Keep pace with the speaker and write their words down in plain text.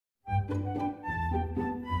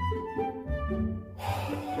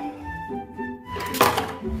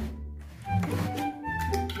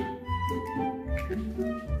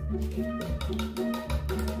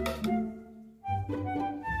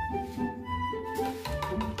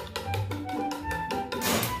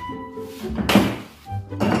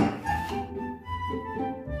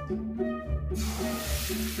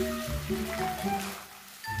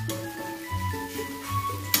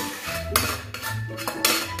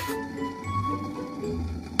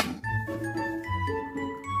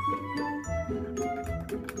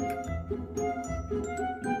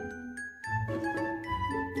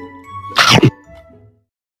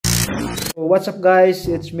What's up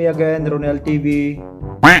guys, it's me again, RoNeLTV.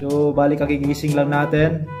 So balik kagigising lang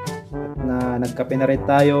natin na nagkape na rin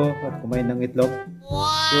tayo at kumain ng itlog.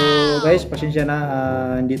 So guys, pasensya na,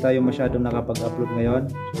 hindi tayo masyadong nakapag-upload ngayon.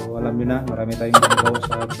 So alam nyo na, marami tayong ginagawa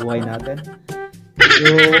sa buhay natin. So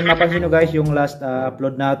kung napansin nyo guys, yung last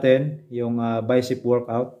upload natin, yung bicep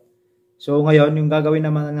workout. So ngayon, yung gagawin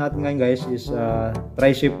naman natin ngayon guys is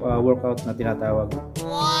tricep workout na tinatawag.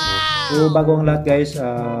 So bago ang lahat guys,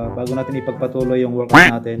 bago natin ipagpatuloy yung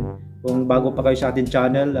workout natin, kung bago pa kayo sa ating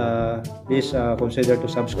channel, please consider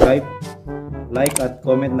to subscribe, like at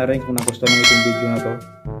comment na rin kung nagustuhan ng itong video na to.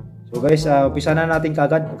 So guys, umpisa na natin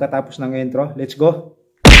kagad pagkatapos ng intro. Let's go!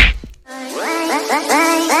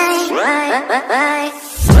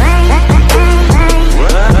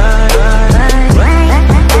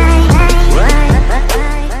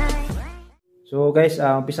 So guys,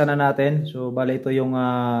 umpisa na natin. So bale ito yung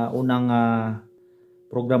unang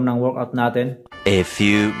program ng workout natin. A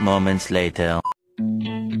few moments later.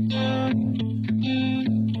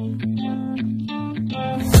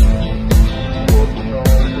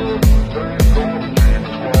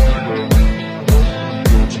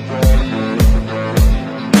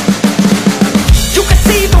 You can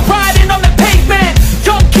see the riding on the pavement.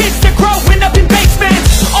 Young kids that growing up in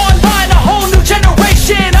basements. Online a whole new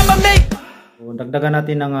generation. I'ma make. Dagdagan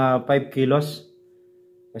natin ng 5 kilos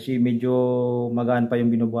kasi medyo magaan pa yung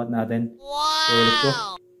binubuhat natin. So let's go.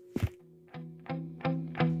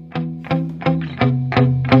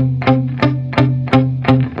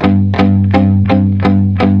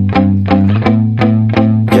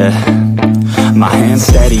 Yeah, my hands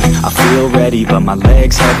steady, I feel ready, but my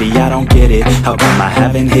legs heavy, I don't get it. How come I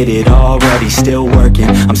haven't hit it already? Still working,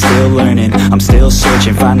 I'm still learning, I'm still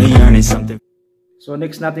searching, finally earning something. So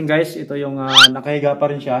next natin guys, ito yung nakahiga pa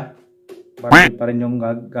rin siya. Barbell pa rin yung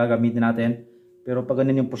gagamitin natin. Pero pag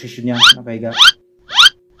ganun yung posisyon niya, nakahiga.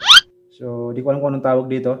 So di ko alam kung anong tawag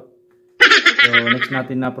dito. So next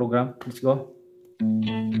natin na program. Let's go.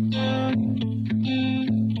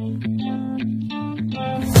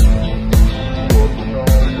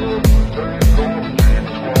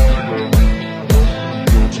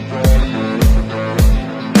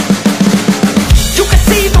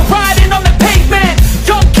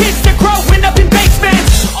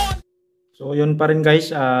 So yun pa rin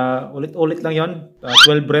guys, ulit-ulit lang yon,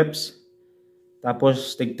 12 reps,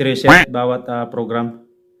 tapos take 3 sets bawat program.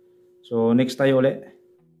 So next tayo ulit.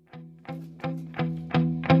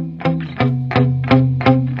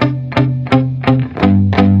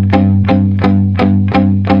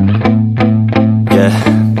 Yeah,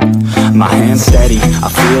 my hands steady, I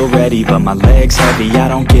feel ready, but my legs heavy, I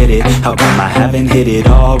don't get it. How come I haven't hit it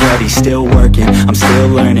already? Still working, I'm still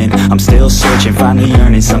learning, I'm still searching, finally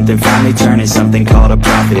earning something, finally turning something called a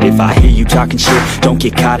profit. If I hear you talking shit, don't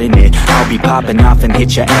get caught in it. I'll be popping off and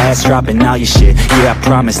hit your ass, dropping all your shit. Yeah, I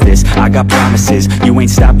promise this, I got promises, you ain't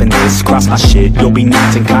stopping this. Cross my shit, you'll be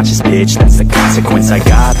knocked unconscious, bitch. That's the consequence, I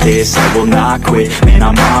got this, I will not quit. Man,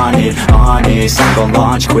 I'm on it, honest, I'm gon'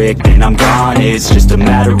 launch quick, then I'm gone. It's just a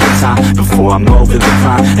matter of time before I'm over the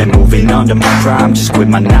climb and moving under my prime. Just quit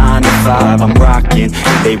my 9 to 5, I'm rocking,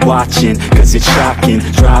 and they watching, cause it's shocking.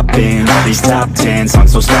 Dropping all these top 10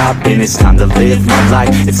 songs, so stopping. It's time to live my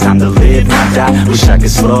life, it's time to live, not die. Wish I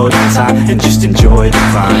could slow down time and just enjoy the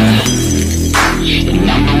climb. And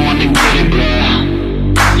I'm the one to get it, bro.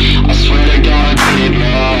 I swear to God I get it,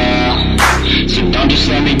 bro. So don't just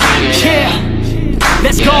let me get it. Yeah,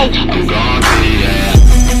 let's go. I'm gonna get it, yeah.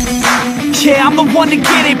 Yeah, I'm the one to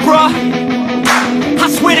get it, bro. I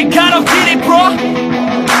swear to God I'll get it, bro.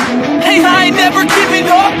 Hey, I ain't never giving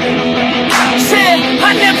up. Said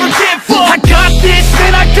I never give up. I got this,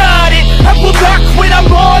 man, I got it. I will not quit, I'm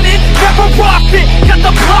on it. Never rock it. Got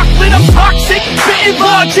the block lit, I'm toxic. Spitting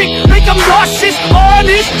logic, make them nauseous.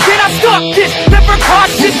 Honest, can I stop this? Never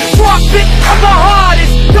cautious, drop it. I'm the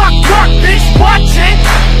hardest. Knock, knock, bitch, watching.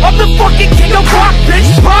 I'm the fucking king of rock, bitch.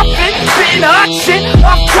 Poppin', spitting hot shit.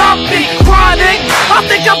 I'm dropping, chronic. I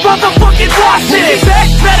think I'm motherfucking lost it. Back,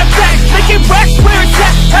 matter of fact,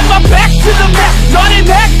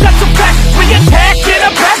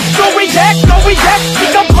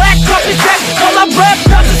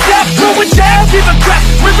 give a crap.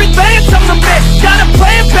 We're advanced, I'm the man. Got a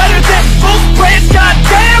plan better than most brands.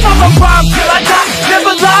 Goddamn, I'm a rhyme till I die.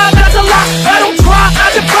 Never lie, that's a lie. I don't try, I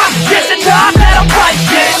defy. Yes and not that I'm right,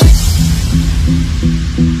 yeah.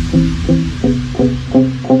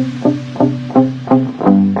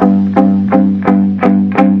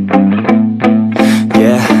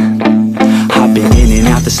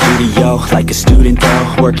 Like a student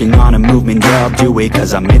though, working on a movement, yeah, I'll do it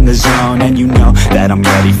cause I'm in the zone. And you know that I'm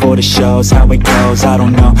ready for the shows. How it goes, I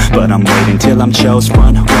don't know, but I'm waiting till I'm chose.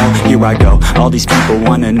 Front row, here I go. All these people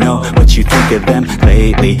wanna know what you think of them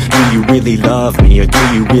lately. Do you really love me or do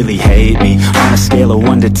you really hate me? On a scale of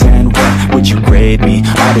 1 to 10, what would you grade me?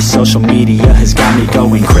 All this social media has got me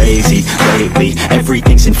going crazy lately.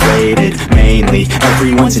 Everything's inflated, mainly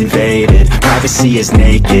everyone's invaded. Privacy is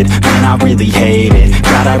naked, man, I really hate it.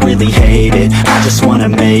 God, I really hate it. I just wanna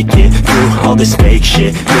make it through all this fake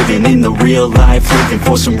shit. Living in the real life, looking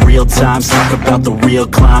for some real times. Talk about the real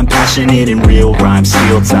climb, passionate in real rhymes.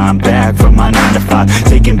 Steal time back from my 9 to 5,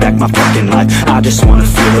 taking back my fucking life. I just wanna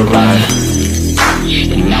feel alive.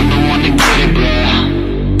 And I'm the one to get it, bro.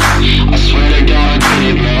 I swear to God, I'll get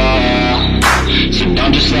it, bro. So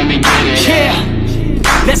don't just let me get it. Yeah,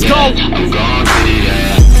 let's go. I'm gonna get it,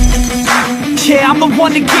 yeah. Yeah, I'm the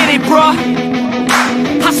one to get it, bruh.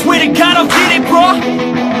 I swear to God I'll get it, bro.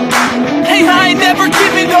 Hey, I ain't never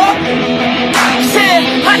giving up. Yeah,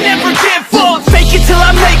 I never give up. Fake it till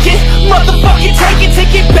I make it. Motherfucking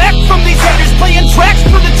take it back from these haters. Playing tracks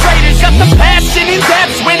for the traitors. Got the passion in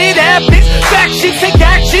that's when it happens. Factions take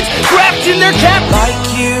actions, trapped in their cap. Like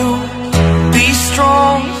you, be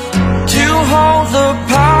strong to hold the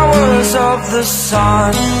powers of the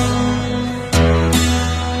sun.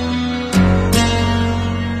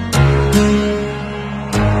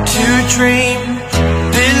 Dream,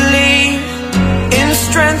 believe in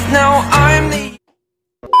strength. Now I'm the.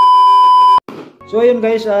 So ayun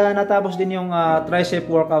guys, natapos din yung tricep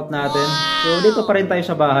workout natin. So dito pa rin tayo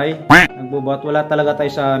sa bahay. Nagbubuhat, wala talaga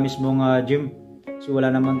tayo sa mismong gym. So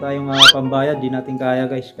wala naman tayong pambayad, di natin kaya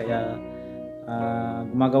guys. Kaya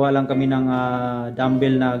gumagawa lang kami ng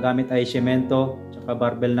dumbbell na gamit ay semento, tsaka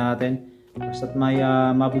barbell natin. Basta't may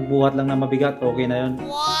mabubuhat lang na mabigat, okay na yun.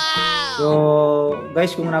 So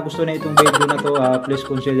guys, kung nagustuhan na itong video na to, please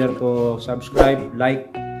consider to subscribe,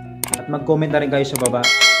 like, at mag-comment na rin kayo sa baba.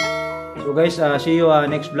 So guys, see you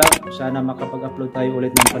next vlog. Sana makapag-upload tayo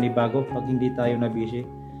ulit ng panibago pag hindi tayo na busy.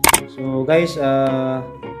 So guys,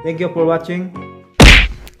 thank you for watching.